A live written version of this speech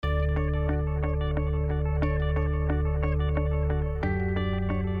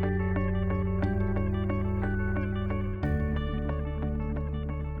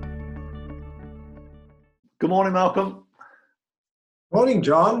morning, Malcolm. Morning,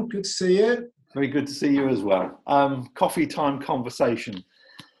 John. Good to see you. Very good to see you as well. Coffee time conversation.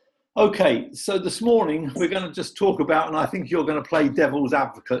 Okay, so this morning we're going to just talk about, and I think you're going to play devil's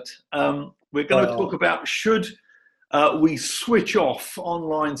advocate. We're going to talk about should we switch off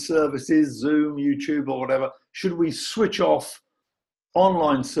online services, Zoom, YouTube, or whatever. Should we switch off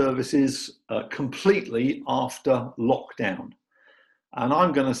online services completely after lockdown? And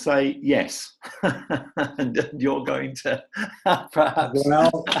I'm going to say yes. And you're going to perhaps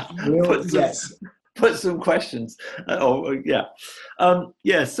put some questions. So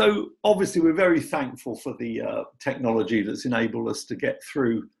obviously we're very thankful for the technology that's enabled us to get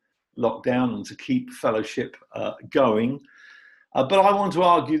through lockdown and to keep fellowship going. But I want to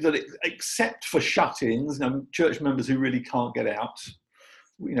argue that except for shut-ins, church members who really can't get out,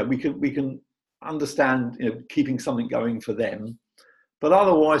 we can understand keeping something going for them. But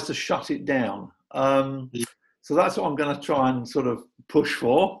otherwise to shut it down. So that's what I'm going to try and sort of push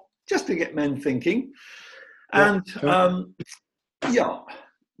for, just to get men thinking. And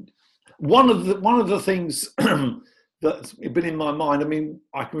one of the things that's been in my mind,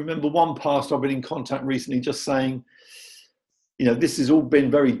 I can remember one pastor I've been in contact recently just saying, this has all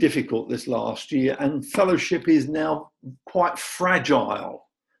been very difficult this last year, and fellowship is now quite fragile.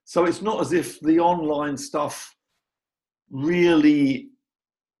 So it's not as if the online stuff really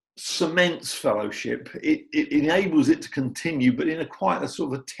cements fellowship. It enables it to continue, but in quite a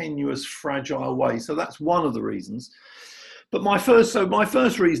sort of a tenuous, fragile way. So that's one of the reasons. But my first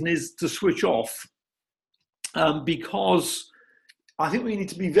reason is to switch off, because I think we need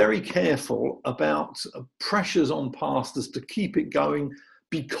to be very careful about pressures on pastors to keep it going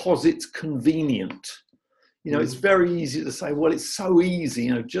because it's convenient. It's very easy to say, well, it's so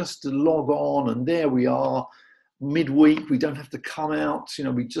easy, just to log on and there we are. Midweek, we don't have to come out,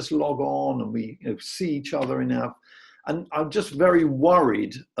 we just log on and we see each other and I'm just very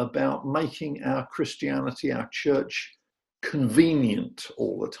worried about making our Christianity, our church, convenient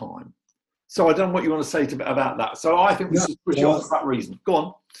all the time. So I don't know what you want to say about that. So I think we should switch off for that reason. Go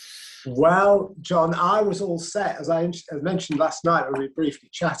on. Well, John, I was all set, as I mentioned last night when we briefly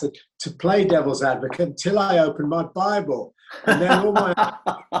chatted, to play devil's advocate until I opened my Bible. And then all my...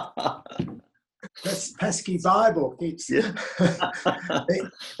 This pesky Bible keeps, and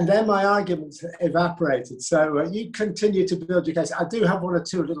then my arguments evaporated. So you continue to build your case. I do have one or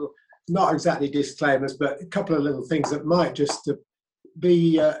two little, not exactly disclaimers, but a couple of little things that might just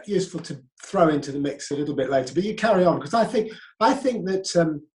be useful to throw into the mix a little bit later. But you carry on, because I think that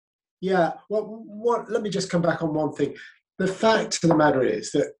let me just come back on one thing. The fact of the matter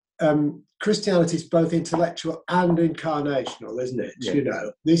is that Christianity is both intellectual and incarnational, isn't it? Yeah.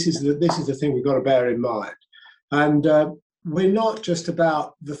 This is the thing we've got to bear in mind. And we're not just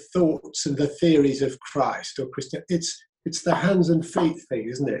about the thoughts and the theories of Christ or Christian. It's the hands and feet thing,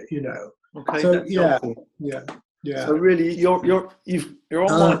 isn't it? Okay. So yeah. So really, you're on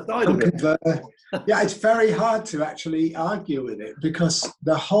my side of it. It's very hard to actually argue with it, because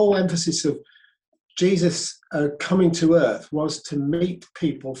the whole emphasis of Jesus coming to earth was to meet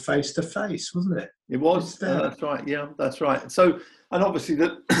people face to face, wasn't it? It was. That's right. Yeah, that's right. So, and obviously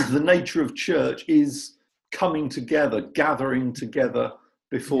the nature of church is coming together, gathering together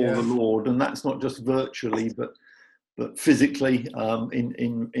before the Lord, and that's not just virtually, but physically,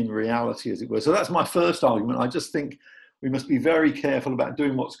 in reality, as it were. So that's my first argument. I just think we must be very careful about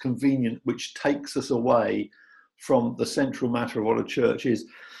doing what's convenient, which takes us away from the central matter of what a church is.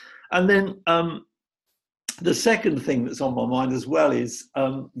 And then the second thing that's on my mind as well is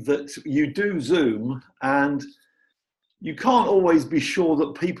that you do Zoom and you can't always be sure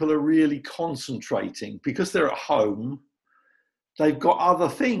that people are really concentrating because they're at home. They've got other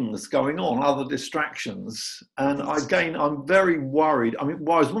things going on, other distractions. And again, I'm very worried.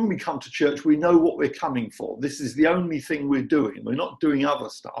 Whereas when we come to church, we know what we're coming for. This is the only thing we're doing. We're not doing other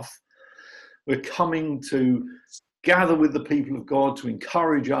stuff. We're coming to gather with the people of God, to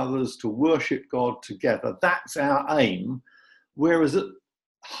encourage others, to worship God together. That's our aim. Whereas at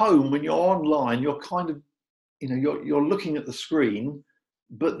home, when you're online, you're kind of, you're looking at the screen,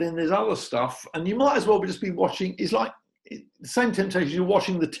 but then there's other stuff, and you might as well just be watching. It's like the same temptation. You're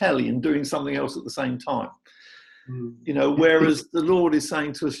watching the telly and doing something else at the same time. Whereas the Lord is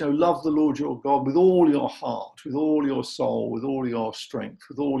saying to us, love the Lord your God with all your heart, with all your soul, with all your strength,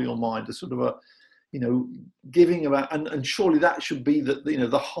 with all your mind. A sort of a giving about, and surely that should be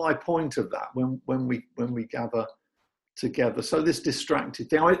the high point of that when we gather together. So this distracted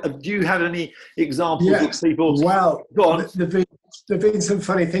thing. Do you have any examples of people? Well, there've been some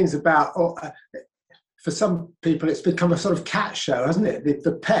funny things about. for some people, it's become a sort of cat show, hasn't it?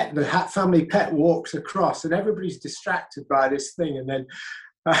 The family pet walks across, and everybody's distracted by this thing, and then.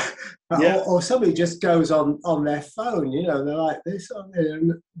 Or somebody just goes on their phone, and they're like this on there,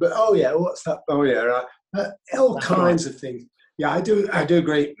 but oh yeah, what's that? Oh yeah, right. All kinds of things. Yeah, I do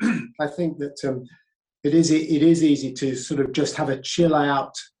agree. I think that it is easy to sort of just have a chill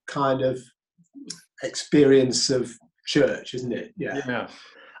out kind of experience of church, isn't it? Yeah.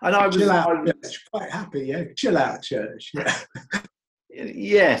 And I was quite happy. Yeah, chill out church. Yeah.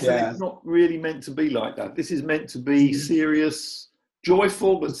 Yes, and it's not really meant to be like that. This is meant to be serious.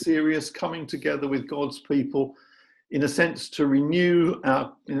 Joyful but serious, coming together with God's people, in a sense, to renew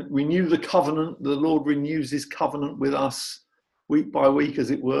the covenant. The Lord renews His covenant with us week by week, as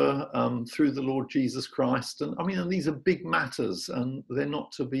it were, through the Lord Jesus Christ. And I mean, and these are big matters, and they're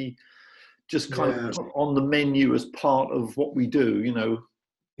not to be just kind of on the menu as part of what we do.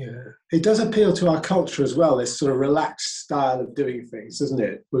 Yeah, it does appeal to our culture as well. This sort of relaxed style of doing things, doesn't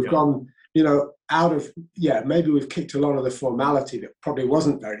it? We've gone. Out of, maybe we've kicked a lot of the formality that probably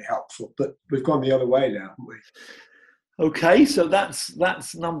wasn't very helpful, but we've gone the other way now, haven't we? Okay, so that's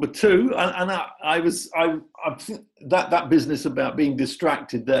number two, and that business about being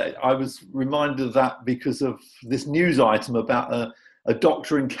distracted there. I was reminded of that because of this news item about a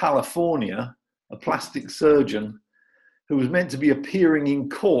doctor in California, a plastic surgeon, who was meant to be appearing in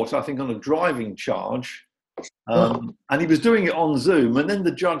court, I think, on a driving charge. And he was doing it on Zoom, and then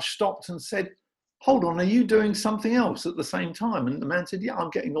the judge stopped and said, "Hold on, are you doing something else at the same time?" And the man said, "Yeah, I'm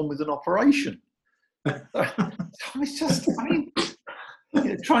getting on with an operation." It's just,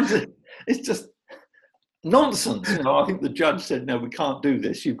 it's just nonsense. I think the judge said, "No, we can't do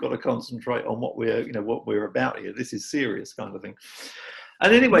this. You've got to concentrate on what we're about here. This is serious," kind of thing.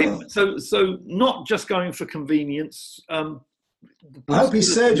 And anyway, so not just going for convenience. I hope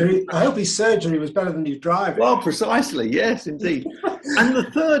his surgery was better than his driving. Well, precisely, yes, indeed. And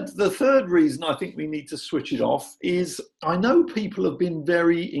the third reason I think we need to switch it off is I know people have been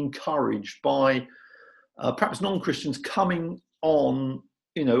very encouraged by perhaps non-Christians coming on,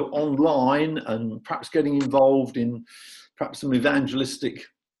 online and perhaps getting involved in perhaps some evangelistic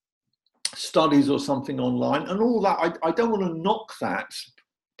studies or something online and all that. I don't want to knock that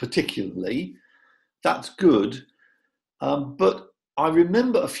particularly. That's good. But I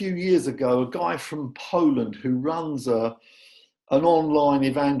remember a few years ago, a guy from Poland who runs an online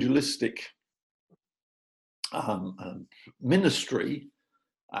evangelistic ministry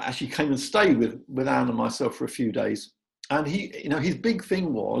actually came and stayed with Anne and myself for a few days. And his big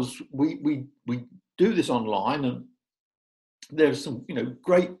thing was we do this online, and there's some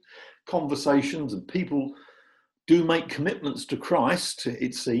great conversations, and people do make commitments to Christ,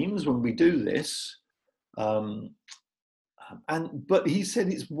 it seems, when we do this. But he said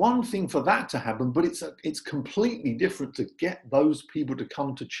it's one thing for that to happen, but it's completely different to get those people to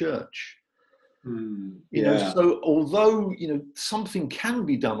come to church. So although something can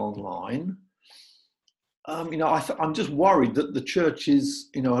be done online, I'm just worried that the churches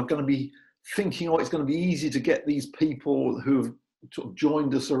are going to be thinking, it's going to be easy to get these people who have sort of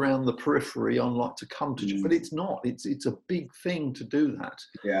joined us around the periphery online to come to church, but it's not. It's a big thing to do that.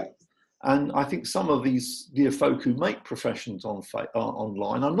 Yeah. And I think some of these dear folk who make professions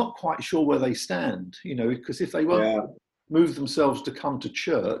online, I'm not quite sure where they stand, because if they won't move themselves to come to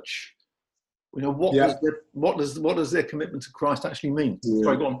church, what does their commitment to Christ actually mean? Yeah.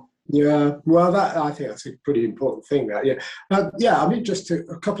 Sorry, go on. Yeah, well, I think that's a pretty important thing. That I mean, just a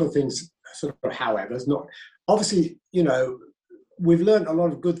couple of things. Sort of, however, it's not obviously. We've learned a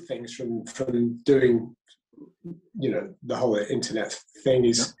lot of good things from doing. The whole internet thing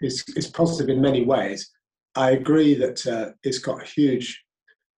is positive in many ways. I agree that it's got huge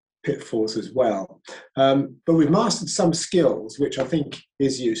pitfalls as well. But we've mastered some skills, which I think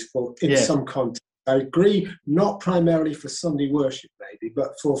is useful in some context. I agree, not primarily for Sunday worship, maybe,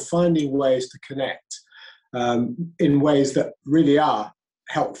 but for finding ways to connect in ways that really are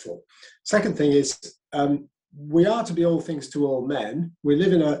helpful. Second thing is, we are to be all things to all men. We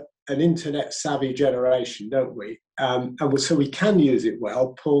live in an internet savvy generation, don't we? And so we can use it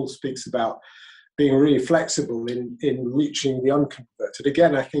well. Paul speaks about being really flexible in reaching the unconverted.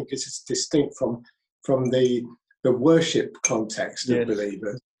 Again, I think it's distinct from the worship context of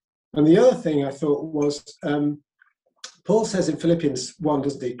believers. And the other thing I thought was, Paul says in Philippians 1,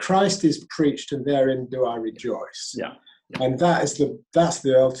 doesn't he? Christ is preached, and therein do I rejoice. Yeah. And that's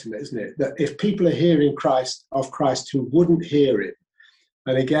the ultimate, isn't it? That if people are hearing of Christ who wouldn't hear it,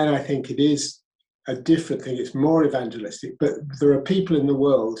 and again, I think it is a different thing. It's more evangelistic, but there are people in the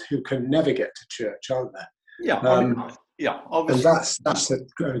world who can never get to church, aren't there? Yeah. Yeah, And obviously. that's a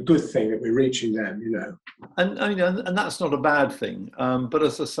good thing that we're reaching them, you know. And that's not a bad thing. But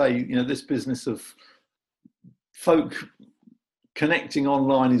as I say, you know, this business of folk connecting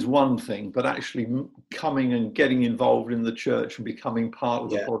online is one thing, but actually coming and getting involved in the church and becoming part of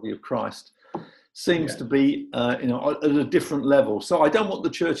the body of Christ seems to be, you know, at a different level. So I don't want the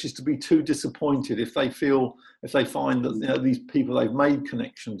churches to be too disappointed if they find that, you know, these people they've made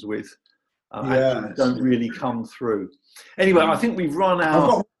connections with actually don't really come through. Anyway, I think we've run our. I've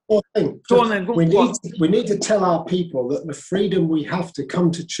got one more thing. Go on then. We need to tell our people that the freedom we have to come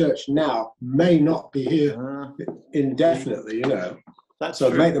to church now may not be here indefinitely, you know. That's so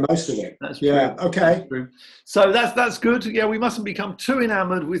true. Make the most of it. That's true. Okay. That's true. So that's good. Yeah, we mustn't become too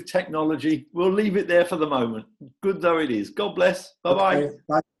enamored with technology. We'll leave it there for the moment, good though it is. God bless. Bye-bye. Okay.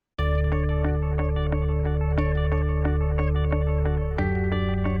 Bye.